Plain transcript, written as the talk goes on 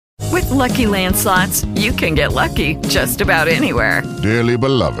Lucky Land Slots, you can get lucky just about anywhere. Dearly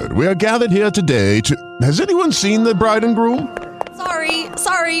beloved, we are gathered here today to... Has anyone seen the bride and groom?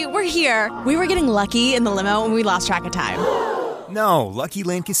 Sorry, we're here. We were getting lucky in the limo and we lost track of time. No, Lucky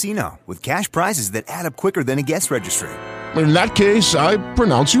Land Casino, with cash prizes that add up quicker than a guest registry. In that case, I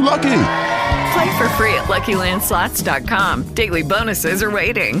pronounce you lucky. Play for free at LuckyLandSlots.com. Daily bonuses are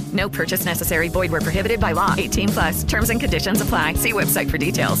waiting. No purchase necessary. Void where prohibited by law. 18+. Terms and conditions apply. See website for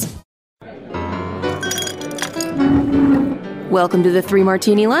details. Welcome to the Three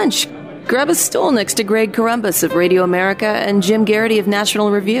Martini Lunch. Grab a stool next to Greg Columbus of Radio America and Jim Garrity of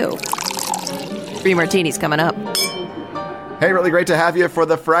National Review. Three Martinis coming up. Hey, really great to have you for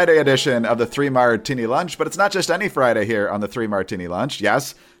the Friday edition of the Three Martini Lunch. But it's not just any Friday here on the Three Martini Lunch.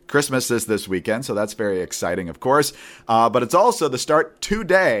 Yes, Christmas is this weekend, so that's very exciting, of course. But it's also the start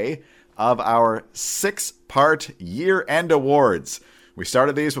today of our 6-part year-end awards. We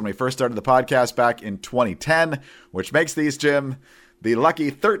started these when we first started the podcast back in 2010, which makes these, Jim, the lucky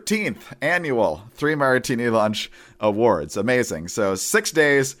 13th annual Three Martini Lunch Awards. Amazing. So 6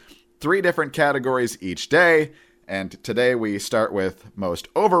 days, 3 different categories each day. And today we start with Most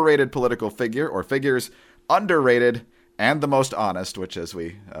Overrated Political Figure, or Figures Underrated, and the Most Honest, which, as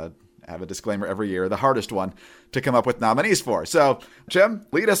we have a disclaimer every year, the hardest one to come up with nominees for. So, Jim,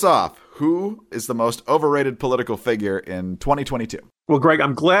 lead us off. Who is the most overrated political figure in 2022? Well, Greg,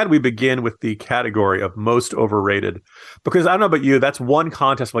 I'm glad we begin with the category of most overrated, because I don't know about you, that's one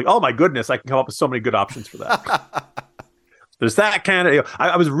contest. I'm like, oh my goodness, I can come up with so many good options for that. There's that candidate.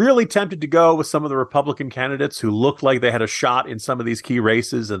 I was really tempted to go with some of the Republican candidates who looked like they had a shot in some of these key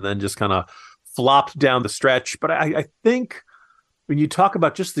races and then just kind of flopped down the stretch. But I think when you talk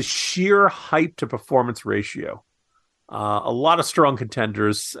about just the sheer hype to performance ratio, a lot of strong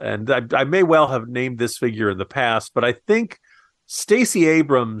contenders, and I may well have named this figure in the past, but I think Stacey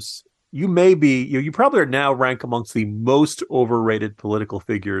Abrams, you probably are now ranked amongst the most overrated political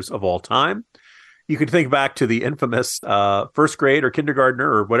figures of all time. You could think back to the infamous first grade or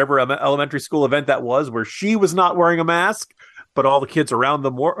kindergartner or whatever elementary school event that was, where she was not wearing a mask, but all the kids around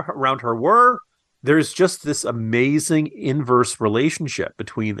her were. There's just this amazing inverse relationship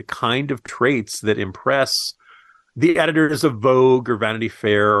between the kind of traits that impress the editors of Vogue or Vanity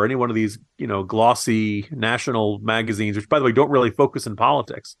Fair or any one of these, glossy national magazines, which, by the way, don't really focus in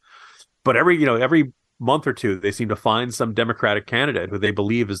politics. But every month or two, they seem to find some Democratic candidate who they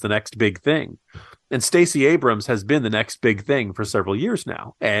believe is the next big thing. And Stacey Abrams has been the next big thing for several years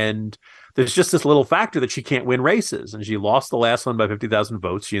now. And there's just this little factor that she can't win races. And she lost the last one by 50,000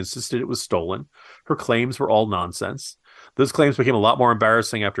 votes. She insisted it was stolen. Her claims were all nonsense. Those claims became a lot more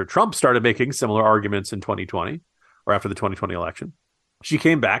embarrassing after Trump started making similar arguments in 2020 or after the 2020 election. She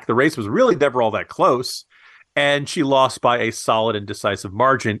came back. The race was really never all that close. And she lost by a solid and decisive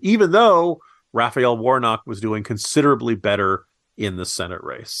margin, even though Raphael Warnock was doing considerably better in the Senate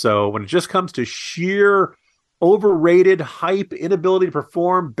race. So when it just comes to sheer overrated hype, inability to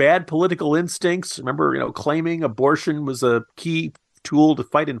perform, bad political instincts, remember, claiming abortion was a key tool to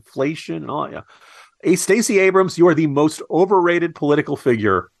fight inflation and all. Yeah. Hey, Stacey Abrams, you are the most overrated political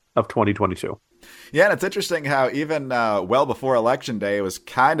figure of 2022. Yeah, and it's interesting how even well before Election Day, it was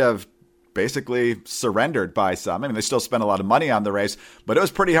kind of basically surrendered by some. I mean, they still spent a lot of money on the race, but it was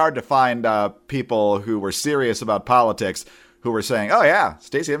pretty hard to find people who were serious about politics who were saying, oh yeah,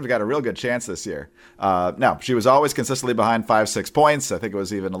 Stacey Abrams got a real good chance this year. No, she was always consistently behind 5-6 points. I think it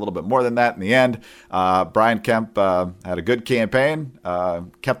was even a little bit more than that in the end. Brian Kemp had a good campaign,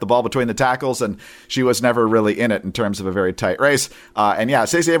 kept the ball between the tackles, and she was never really in it in terms of a very tight race. And yeah,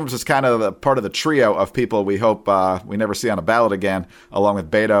 Stacey Abrams is kind of part of the trio of people we hope we never see on a ballot again, along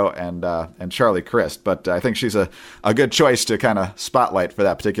with Beto and Charlie Crist. But I think she's a good choice to kind of spotlight for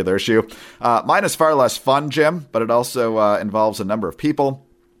that particular issue. Mine is far less fun, Jim, but it also involves a number of people.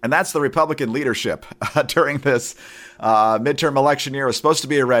 And that's the Republican leadership during this midterm election year. It was supposed to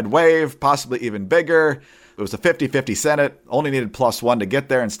be a red wave, possibly even bigger. It was a 50-50 Senate, only needed +1 to get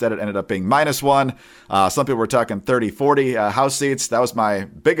there. Instead, it ended up being -1. Some people were talking 30-40 House seats. That was my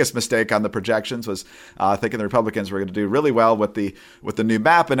biggest mistake on the projections, was thinking the Republicans were going to do really well with the new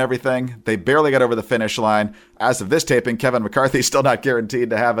map and everything. They barely got over the finish line. As of this taping, Kevin McCarthy is still not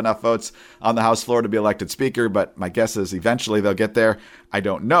guaranteed to have enough votes on the House floor to be elected Speaker, but my guess is eventually they'll get there. I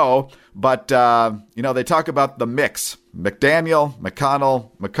don't know. But, they talk about the mix. McDaniel,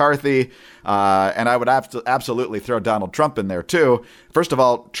 McConnell, McCarthy, and I would absolutely throw Donald Trump in there too. First of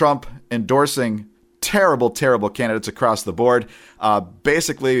all, Trump endorsing terrible, terrible candidates across the board,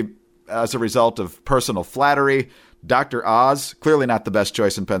 basically as a result of personal flattery, Dr. Oz, clearly not the best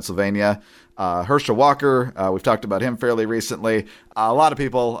choice in Pennsylvania. Herschel Walker, we've talked about him fairly recently. A lot of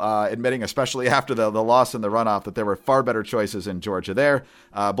people admitting, especially after the loss in the runoff, that there were far better choices in Georgia there.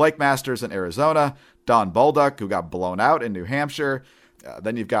 Blake Masters in Arizona. Don Bolduc, who got blown out in New Hampshire.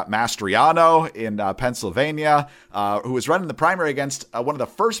 Then you've got Mastriano in Pennsylvania, who was running the primary against one of the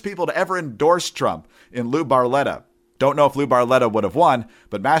first people to ever endorse Trump in Lou Barletta. Don't know if Lou Barletta would have won,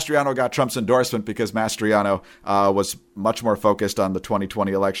 but Mastriano got Trump's endorsement because Mastriano was much more focused on the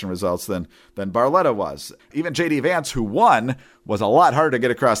 2020 election results than Barletta was. Even J.D. Vance, who won, was a lot harder to get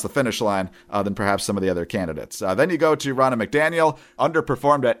across the finish line than perhaps some of the other candidates. Then you go to Ronna McDaniel,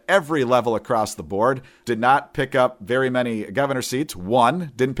 underperformed at every level across the board, did not pick up very many governor seats,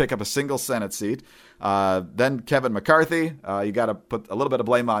 won, didn't pick up a single Senate seat. Then Kevin McCarthy, you got to put a little bit of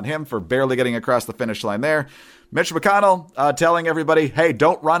blame on him for barely getting across the finish line there. Mitch McConnell telling everybody, hey,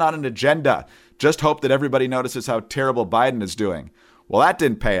 don't run on an agenda. Just hope that everybody notices how terrible Biden is doing. Well, that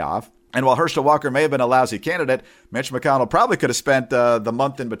didn't pay off. And while Herschel Walker may have been a lousy candidate, Mitch McConnell probably could have spent the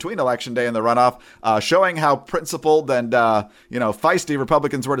month in between Election Day and the runoff showing how principled and feisty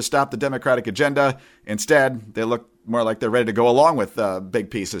Republicans were to stop the Democratic agenda. Instead, they look more like they're ready to go along with big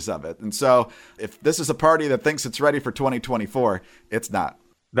pieces of it. And so if this is a party that thinks it's ready for 2024, it's not.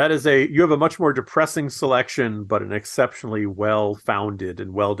 You have a much more depressing selection, but an exceptionally well-founded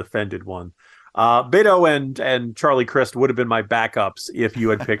and well-defended one. Beto and Charlie Crist would have been my backups if you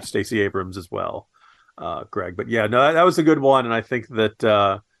had picked Stacey Abrams as well, Greg. But yeah, no, that was a good one. And I think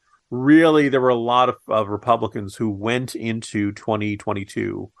that really there were a lot of Republicans who went into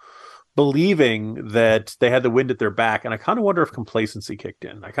 2022 believing that they had the wind at their back. And I kind of wonder if complacency kicked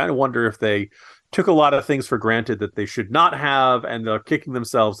in. I kind of wonder if they took a lot of things for granted that they should not have, and they're kicking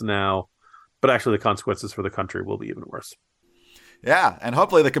themselves now. But actually the consequences for the country will be even worse. Yeah, and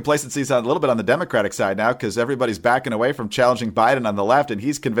hopefully the complacency is a little bit on the Democratic side now because everybody's backing away from challenging Biden on the left, and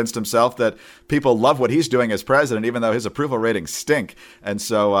he's convinced himself that people love what he's doing as president, even though his approval ratings stink. And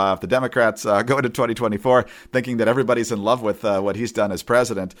so if the Democrats go into 2024 thinking that everybody's in love with what he's done as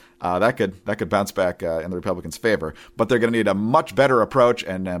president, that could bounce back in the Republicans' favor. But they're going to need a much better approach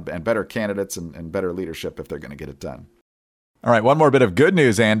and better candidates and better leadership if they're going to get it done. All right, one more bit of good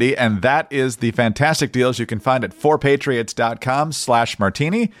news, Andy, and that is the fantastic deals you can find at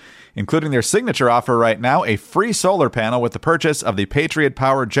 4patriots.com/martini, including their signature offer right now, a free solar panel with the purchase of the Patriot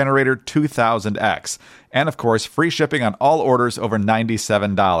Power Generator 2000X, and of course, free shipping on all orders over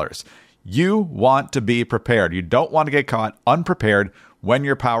 $97. You want to be prepared. You don't want to get caught unprepared when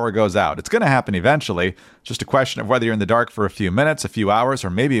your power goes out. It's going to happen eventually. It's just a question of whether you're in the dark for a few minutes, a few hours, or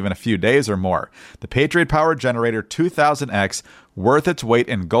maybe even a few days or more. The Patriot Power Generator 2000X, worth its weight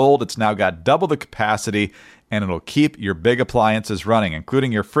in gold. It's now got double the capacity, and it'll keep your big appliances running,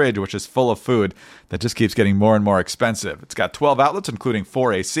 including your fridge, which is full of food that just keeps getting more and more expensive. It's got 12 outlets, including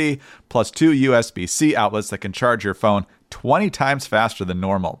 4 AC, plus 2 USB-C outlets that can charge your phone 20 times faster than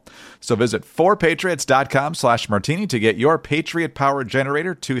normal. So visit 4patriots.com/martini to get your Patriot Power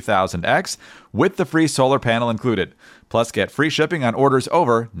Generator 2000X with the free solar panel included. Plus, get free shipping on orders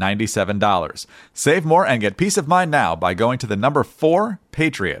over $97. Save more and get peace of mind now by going to the number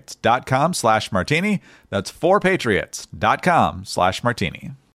 4patriots.com/martini. That's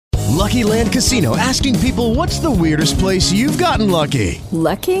 4patriots.com/martini. Lucky Land Casino, asking people, what's the weirdest place you've gotten lucky?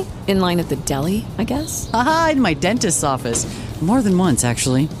 Lucky? In line at the deli, I guess? Aha, in my dentist's office. More than once,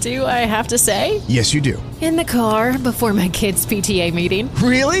 actually. Do I have to say? Yes, you do. In the car before my kids' PTA meeting.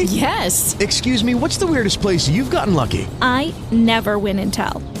 Really? Yes. Excuse me, what's the weirdest place you've gotten lucky? I never win and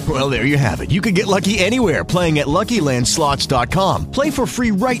tell. Well, there you have it. You can get lucky anywhere, playing at LuckyLandSlots.com. Play for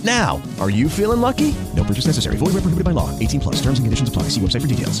free right now. Are you feeling lucky? No purchase necessary. Void where prohibited by law. 18+. Terms and conditions apply. See website for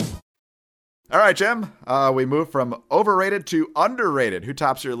details. All right, Jim. We move from overrated to underrated. Who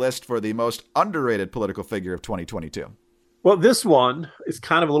tops your list for the most underrated political figure of 2022? Well, this one is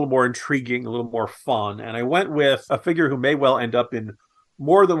kind of a little more intriguing, a little more fun. And I went with a figure who may well end up in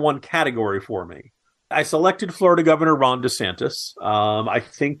more than one category for me. I selected Florida Governor Ron DeSantis. I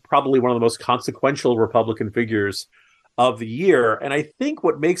think probably one of the most consequential Republican figures of the year. And I think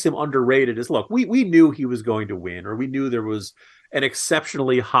what makes him underrated is, look, we knew he was going to win, or we knew there was an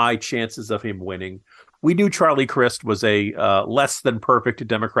exceptionally high chances of him winning. We knew Charlie Crist was a less than perfect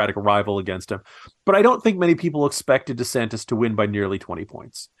Democratic rival against him. But I don't think many people expected DeSantis to win by nearly 20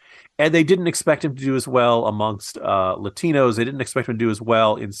 points. And they didn't expect him to do as well amongst Latinos. They didn't expect him to do as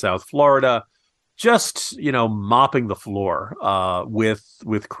well in South Florida. Just, mopping the floor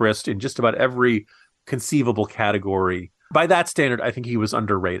with Crist in just about every conceivable category. By that standard, I think he was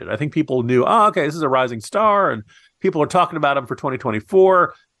underrated. I think people knew, okay, this is a rising star, and people are talking about him for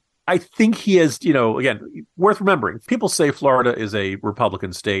 2024. I think he is, again, worth remembering. People say Florida is a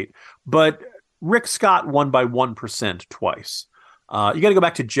Republican state, but Rick Scott won by 1% twice. You got to go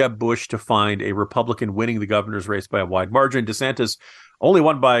back to Jeb Bush to find a Republican winning the governor's race by a wide margin. DeSantis only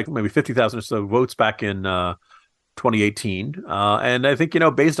won by maybe 50,000 or so votes back in 2018. And I think,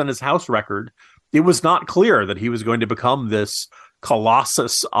 based on his House record, it was not clear that he was going to become this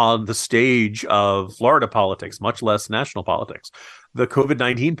colossus on the stage of Florida politics, much less national politics. The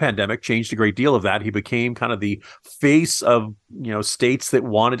COVID-19 pandemic changed a great deal of that. He became kind of the face of, states that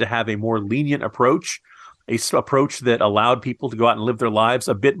wanted to have a more lenient approach, approach that allowed people to go out and live their lives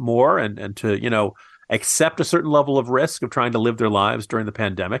a bit more and to, accept a certain level of risk of trying to live their lives during the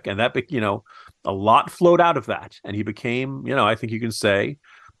pandemic. And that, a lot flowed out of that. And he became, I think you can say,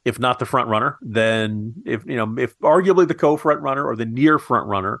 if not the front runner, then if arguably the co-front runner or the near front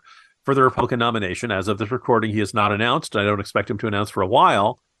runner for the Republican nomination. As of this recording, he has not announced. I don't expect him to announce for a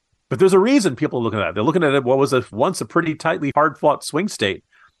while, but there's a reason people are looking at that. They're looking at it, what was once a pretty tightly hard-fought swing state,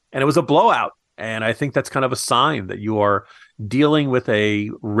 and it was a blowout. And I think that's kind of a sign that you are dealing with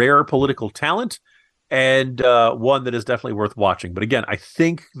a rare political talent and one that is definitely worth watching. But again, I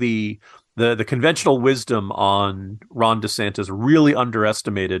think the conventional wisdom on Ron DeSantis really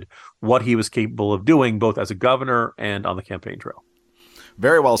underestimated what he was capable of doing, both as a governor and on the campaign trail.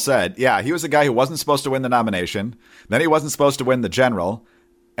 Very well said. Yeah, he was a guy who wasn't supposed to win the nomination. Then he wasn't supposed to win the general.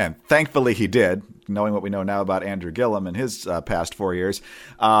 And thankfully he did, knowing what we know now about Andrew Gillum and his past 4 years.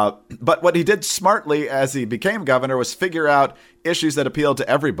 But what he did smartly as he became governor was figure out issues that appealed to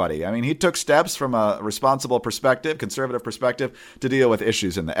everybody. I mean, he took steps from a responsible perspective, conservative perspective, to deal with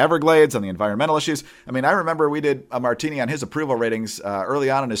issues in the Everglades, on the environmental issues. I mean, I remember we did a martini on his approval ratings early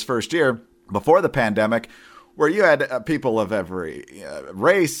on in his first year before the pandemic, where you had people of every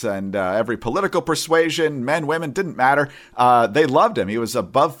race and every political persuasion, men, women, didn't matter. They loved him. He was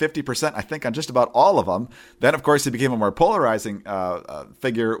above 50%, I think, on just about all of them. Then, of course, he became a more polarizing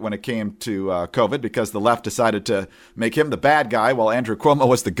figure when it came to COVID, because the left decided to make him the bad guy while Andrew Cuomo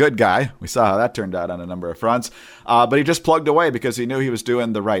was the good guy. We saw how that turned out on a number of fronts. But he just plugged away because he knew he was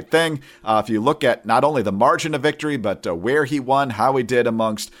doing the right thing. If you look at not only the margin of victory, but where he won, how he did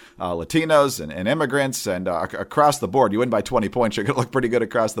amongst Latinos and immigrants and across the board. You win by 20 points, you're going to look pretty good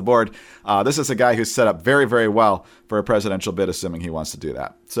across the board. This is a guy who's set up very, very well for a presidential bid, assuming he wants to do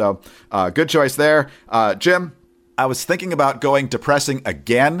that. So good choice there. Jim, I was thinking about going depressing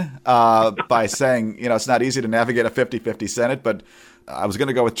again by saying, it's not easy to navigate a 50-50 Senate, but I was going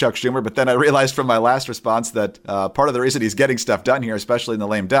to go with Chuck Schumer, but then I realized from my last response that part of the reason he's getting stuff done here, especially in the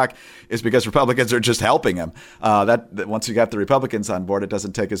lame duck, is because Republicans are just helping him. That once you got the Republicans on board, it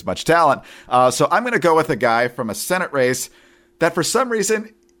doesn't take as much talent. So I'm going to go with a guy from a Senate race that for some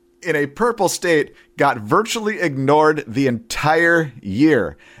reason in a purple state got virtually ignored the entire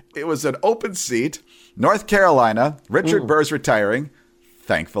year. It was an open seat, North Carolina. Richard Burr's retiring,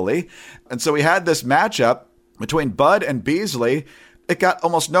 thankfully. And so we had this matchup between Bud and Beasley. It got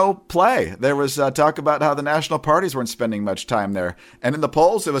almost no play. There was talk about how the national parties weren't spending much time there. And in the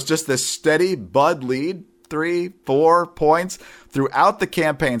polls, it was just this steady Bud lead, 3-4 points throughout the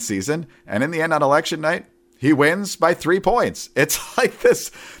campaign season. And in the end, on election night, he wins by 3 points. It's like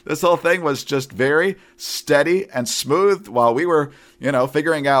this whole thing was just very steady and smooth while we were,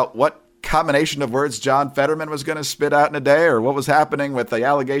 figuring out what combination of words John Fetterman was going to spit out in a day, or what was happening with the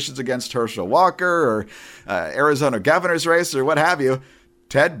allegations against Herschel Walker or Arizona governor's race or what have you.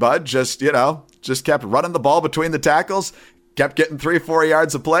 Ted Budd just kept running the ball between the tackles, kept getting 3-4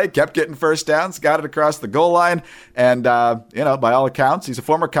 yards of play, kept getting first downs, got it across the goal line. And, by all accounts, he's a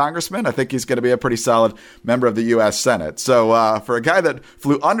former congressman. I think he's going to be a pretty solid member of the U.S. Senate. So for a guy that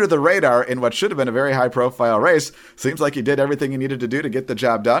flew under the radar in what should have been a very high-profile race, seems like he did everything he needed to do to get the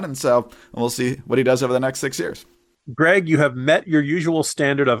job done. And so we'll see what he does over the next 6 years. Greg, you have met your usual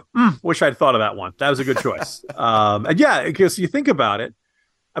standard of, wish I'd thought of that one. That was a good choice. And yeah, because you think about it,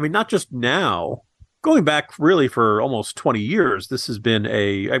 I mean, not just now, going back really for almost 20 years, this has been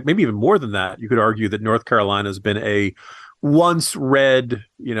maybe even more than that. You could argue that North Carolina has been a once red,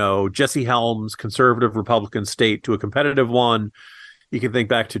 Jesse Helms conservative Republican state to a competitive one. You can think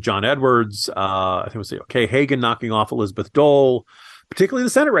back to John Edwards. I think it was Kay Hagan knocking off Elizabeth Dole, particularly the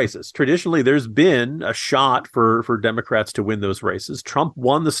Senate races. Traditionally, there's been a shot for Democrats to win those races. Trump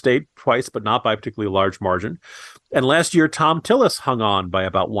won the state twice, but not by a particularly large margin. And last year, Tom Tillis hung on by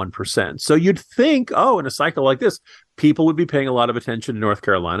about 1%. So you'd think, in a cycle like this, people would be paying a lot of attention to North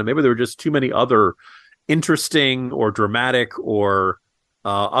Carolina. Maybe there were just too many other interesting or dramatic or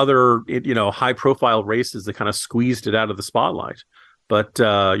other, high-profile races that kind of squeezed it out of the spotlight. But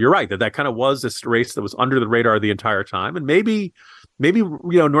you're right, that kind of was this race that was under the radar the entire time. And maybe maybe,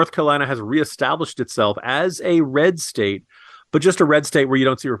 North Carolina has reestablished itself as a red state, but just a red state where you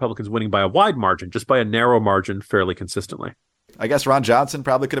don't see Republicans winning by a wide margin, just by a narrow margin fairly consistently. I guess Ron Johnson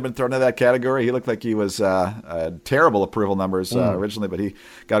probably could have been thrown into that category. He looked like he was terrible approval numbers originally, but he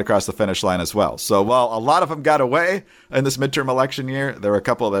got across the finish line as well. So while a lot of them got away in this midterm election year, there were a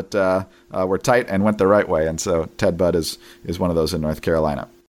couple that were tight and went the right way. And so Ted Budd is one of those in North Carolina.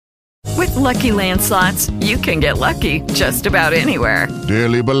 With Lucky Land Slots, you can get lucky just about anywhere.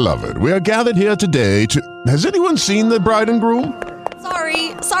 Dearly beloved, we are gathered here today to... Has anyone seen the bride and groom?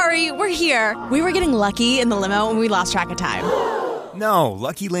 Sorry, we're here. We were getting lucky in the limo and we lost track of time. No,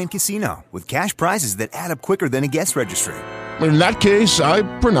 Lucky Land Casino, with cash prizes that add up quicker than a guest registry. In that case, I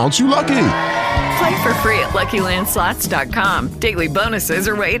pronounce you lucky. Play for free at LuckyLandSlots.com. Daily bonuses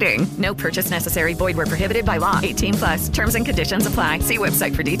are waiting. No purchase necessary. Void where prohibited by law. 18+. Terms and conditions apply. See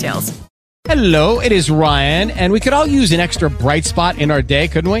website for details. Hello, it is Ryan, and we could all use an extra bright spot in our day,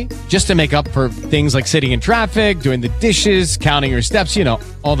 couldn't we? Just to make up for things like sitting in traffic, doing the dishes, counting your steps,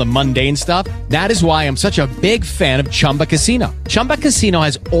 all the mundane stuff. That is why I'm such a big fan of Chumba Casino. Chumba Casino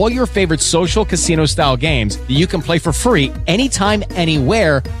has all your favorite social casino-style games that you can play for free anytime,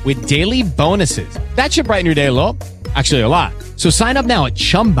 anywhere with daily bonuses. That should brighten your day a little. Actually, a lot. So sign up now at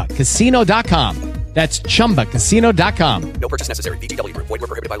ChumbaCasino.com. That's ChumbaCasino.com. No purchase necessary. VGW Group. Void where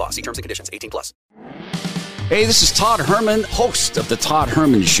prohibited by law. See terms and conditions. 18+. Hey, this is Todd Herman, host of The Todd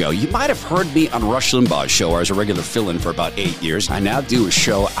Herman Show. You might have heard me on Rush Limbaugh's show, where I was a regular fill-in for about 8 years. I now do a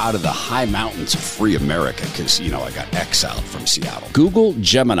show out of the high mountains of free America because, I got exiled from Seattle. Google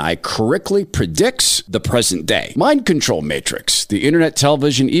Gemini correctly predicts the present day. Mind control matrix. The internet,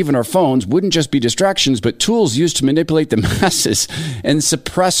 television, even our phones wouldn't just be distractions, but tools used to manipulate the masses and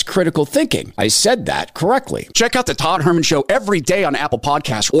suppress critical thinking. I said that correctly. Check out The Todd Herman Show every day on Apple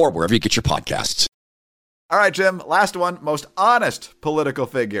Podcasts or wherever you get your podcasts. All right, Jim, last one. Most honest political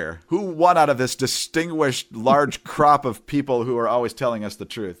figure. Who won out of this distinguished large crop of people who are always telling us the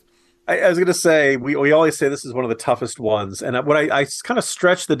truth? I was going to say, we always say this is one of the toughest ones. And what I kind of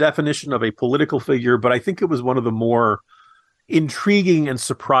stretched the definition of a political figure, but I think it was one of the more intriguing and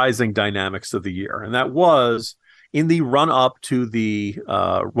surprising dynamics of the year. And that was in the run-up to the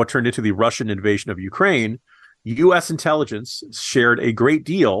what turned into the Russian invasion of Ukraine. U.S. intelligence shared a great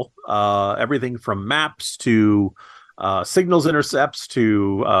deal, everything from maps to signals intercepts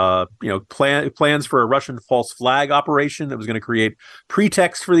to plans for a Russian false flag operation that was going to create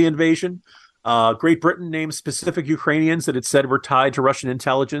pretext for the invasion. Great Britain named specific Ukrainians that it said were tied to Russian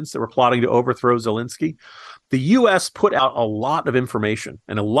intelligence that were plotting to overthrow Zelensky. The U.S. put out a lot of information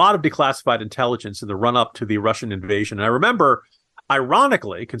and a lot of declassified intelligence in the run-up to the Russian invasion. And I remember,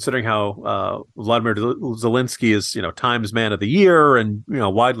 ironically, considering how Vladimir Zelensky is, Times Man of the Year and,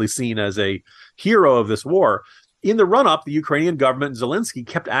 widely seen as a hero of this war, in the run-up, the Ukrainian government and Zelensky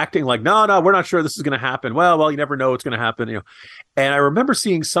kept acting like, no, we're not sure this is going to happen. Well, you never know what's going to happen. And I remember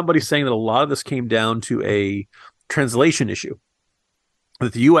seeing somebody saying that a lot of this came down to a translation issue.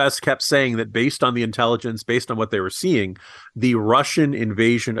 That the U.S. kept saying that based on the intelligence, based on what they were seeing, the Russian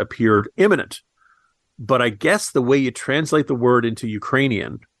invasion appeared imminent. But I guess the way you translate the word into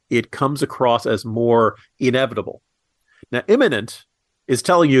Ukrainian, it comes across as more inevitable. Now, imminent is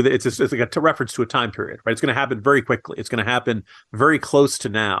telling you that it's like a reference to a time period, right? It's going to happen very quickly. It's going to happen very close to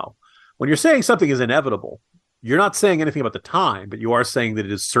now. When you're saying something is inevitable, you're not saying anything about the time, but you are saying that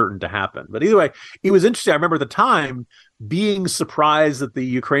it is certain to happen. But either way, it was interesting. I remember at the time being surprised that the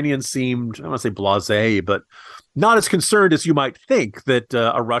Ukrainians seemed, I don't want to say blasé, but not as concerned as you might think that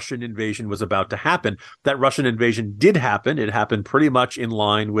a Russian invasion was about to happen. That Russian invasion did happen. It happened pretty much in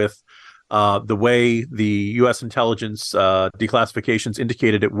line with the way the U.S. intelligence declassifications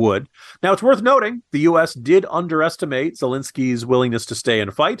indicated it would. Now, it's worth noting the U.S. did underestimate Zelensky's willingness to stay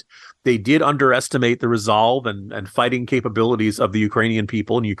and fight. They did underestimate the resolve and fighting capabilities of the Ukrainian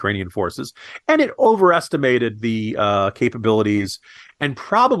people and Ukrainian forces. And it overestimated the capabilities and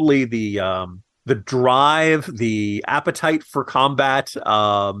probably the drive, the appetite for combat,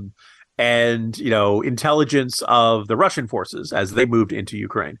 and, intelligence of the Russian forces as they moved into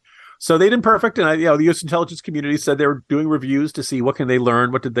Ukraine. So they did perfect. And, the U.S. intelligence community said they were doing reviews to see what can they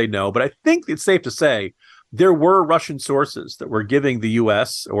learn, what did they know. But I think it's safe to say there were Russian sources that were giving the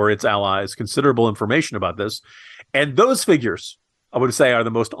U.S. or its allies considerable information about this. And those figures, I would say, are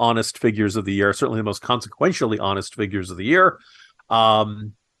the most honest figures of the year, certainly the most consequentially honest figures of the year.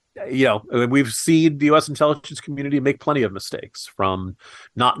 we've seen the U.S. intelligence community make plenty of mistakes, from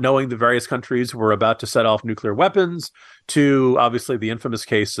not knowing the various countries were about to set off nuclear weapons to obviously the infamous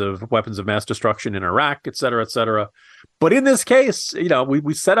case of weapons of mass destruction in Iraq, et cetera, et cetera. But in this case,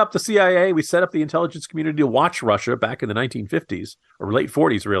 we set up the CIA, we set up the intelligence community to watch Russia back in the 1950s or late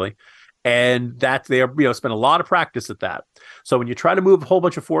 40s, really. And that they spent a lot of practice at that. So when you try to move a whole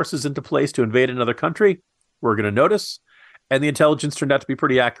bunch of forces into place to invade another country, we're going to notice. And the intelligence turned out to be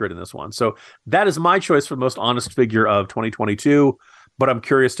pretty accurate in this one. So that is my choice for the most honest figure of 2022. But I'm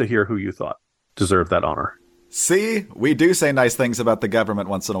curious to hear who you thought deserved that honor. See, we do say nice things about the government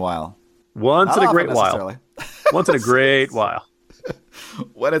once in a while. Once in a great while. Once in a great while.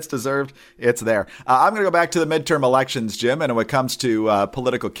 When it's deserved, it's there. I'm going to go back to the midterm elections, Jim. And when it comes to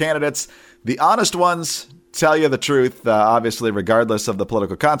political candidates, the honest ones tell you the truth, obviously, regardless of the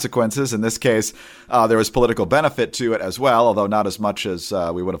political consequences. In this case, there was political benefit to it as well, although not as much as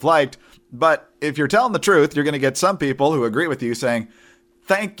we would have liked. But if you're telling the truth, you're going to get some people who agree with you saying,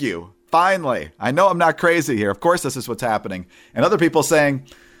 thank you, finally. I know I'm not crazy here. Of course, this is what's happening. And other people saying,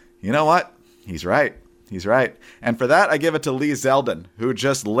 you know what? He's right. He's right. And for that, I give it to Lee Zeldin, who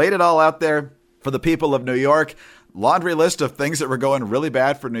just laid it all out there for the people of New York. Laundry list of things that were going really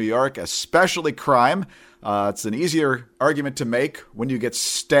bad for New York, especially crime. It's an easier argument to make when you get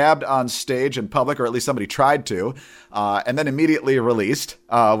stabbed on stage in public, or at least somebody tried to, and then immediately released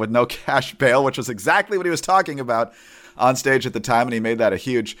with no cash bail, which was exactly what he was talking about on stage at the time, and he made that a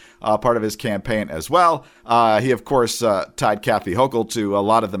huge part of his campaign as well. He, of course, tied Kathy Hochul to a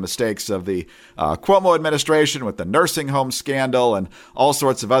lot of the mistakes of the Cuomo administration with the nursing home scandal and all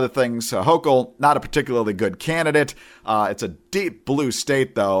sorts of other things. Hochul, not a particularly good candidate. It's a deep blue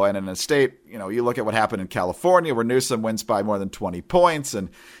state, though, and in a state, you look at what happened in California, where Newsom wins by more than 20 points, and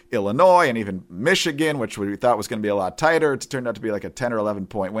Illinois, and even Michigan, which we thought was going to be a lot tighter. It turned out to be like a 10 or 11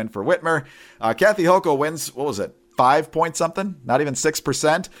 point win for Whitmer. Kathy Hochul wins, 5 point something, not even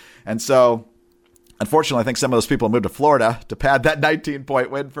 6%. And so, unfortunately, I think some of those people moved to Florida to pad that 19-point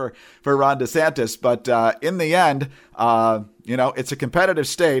win for Ron DeSantis. But in the end, it's a competitive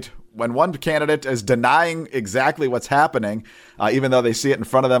state when one candidate is denying exactly what's happening, even though they see it in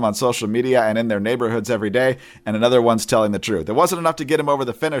front of them on social media and in their neighborhoods every day, and another one's telling the truth. It wasn't enough to get him over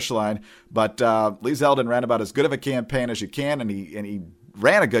the finish line, but Lee Zeldin ran about as good of a campaign as you can, and he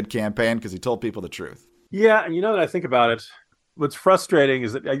ran a good campaign because he told people the truth. Yeah, and that I think about it, what's frustrating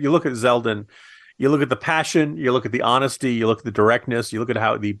is that you look at Zeldin, you look at the passion, you look at the honesty, you look at the directness, you look at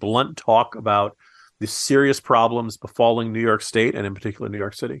how the blunt talk about the serious problems befalling New York State, and in particular New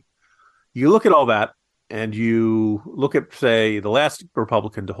York City. You look at all that, and you look at, say, the last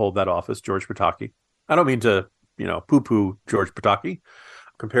Republican to hold that office, George Pataki. I don't mean to, poo-poo George Pataki.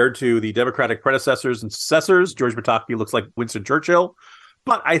 Compared to the Democratic predecessors and successors, George Pataki looks like Winston Churchill.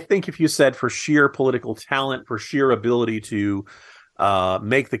 But I think if you said for sheer political talent, for sheer ability to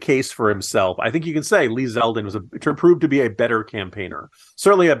make the case for himself, I think you can say Lee Zeldin proved to be a better campaigner.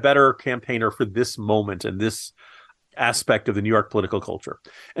 Certainly a better campaigner for this moment and this aspect of the New York political culture.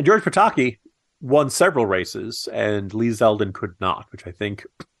 And George Pataki won several races, and Lee Zeldin could not, which I think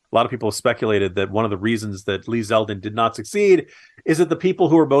a lot of people have speculated that one of the reasons that Lee Zeldin did not succeed is that the people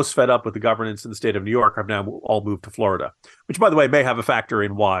who are most fed up with the governance in the state of New York have now all moved to Florida, which, by the way, may have a factor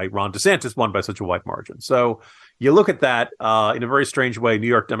in why Ron DeSantis won by such a wide margin. So you look at that in a very strange way. New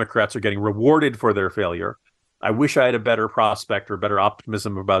York Democrats are getting rewarded for their failure. I wish I had a better prospect or better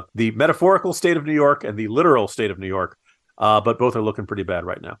optimism about the metaphorical state of New York and the literal state of New York, but both are looking pretty bad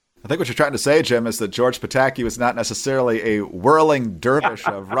right now. I think what you're trying to say, Jim, is that George Pataki was not necessarily a whirling dervish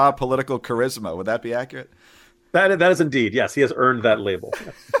of raw political charisma. Would that be accurate? That is indeed. Yes, he has earned that label.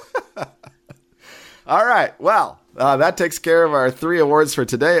 All right. Well, that takes care of our 3 awards for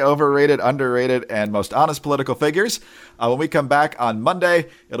today: overrated, underrated, and most honest political figures. When we come back on Monday,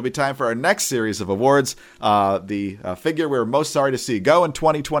 it'll be time for our next series of awards. The figure we're most sorry to see go in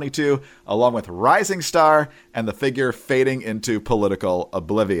 2022, along with Rising Star and the figure fading into political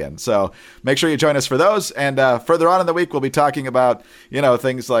oblivion. So make sure you join us for those. And further on in the week, we'll be talking about,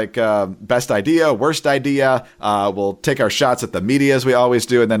 things like best idea, worst idea. We'll take our shots at the media as we always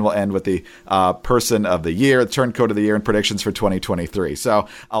do. And then we'll end with the person of the year, the turncoat of the year, and predictions for 2023. So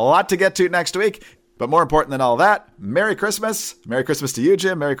a lot to get to next week. But more important than all that, Merry Christmas. Merry Christmas to you,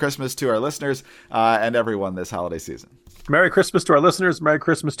 Jim. Merry Christmas to our listeners and everyone this holiday season. Merry Christmas to our listeners. Merry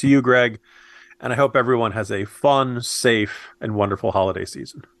Christmas to you, Greg. And I hope everyone has a fun, safe, and wonderful holiday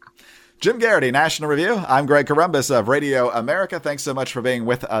season. Jim Garrity, National Review. I'm Greg Corombos of Radio America. Thanks so much for being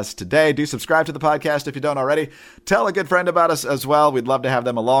with us today. Do subscribe to the podcast if you don't already. Tell a good friend about us as well. We'd love to have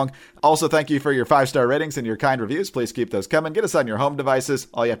them along. Also, thank you for your 5-star ratings and your kind reviews. Please keep those coming. Get us on your home devices.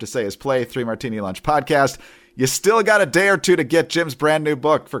 All you have to say is play Three Martini Lunch Podcast. You still got a day or two to get Jim's brand new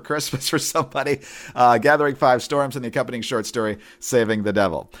book for Christmas for somebody, Gathering 5 Storms, and the accompanying short story, Saving the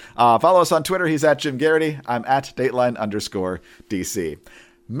Devil. Follow us on Twitter. He's at Jim Garrity. I'm at Dateline_DC.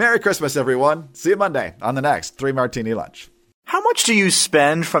 Merry Christmas, everyone. See you Monday on the next Three Martini Lunch. How much do you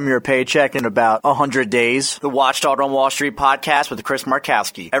spend from your paycheck in about 100 days? The Watchdog on Wall Street podcast with Chris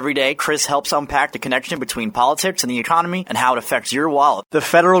Markowski. Every day, Chris helps unpack the connection between politics and the economy and how it affects your wallet. The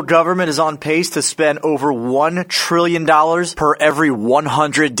federal government is on pace to spend over $1 trillion per every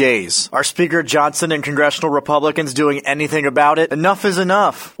 100 days. Are Speaker Johnson and congressional Republicans doing anything about it? Enough is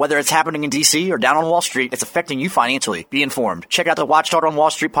enough. Whether it's happening in D.C. or down on Wall Street, it's affecting you financially. Be informed. Check out the Watchdog on Wall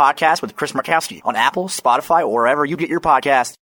Street podcast with Chris Markowski on Apple, Spotify, or wherever you get your podcasts.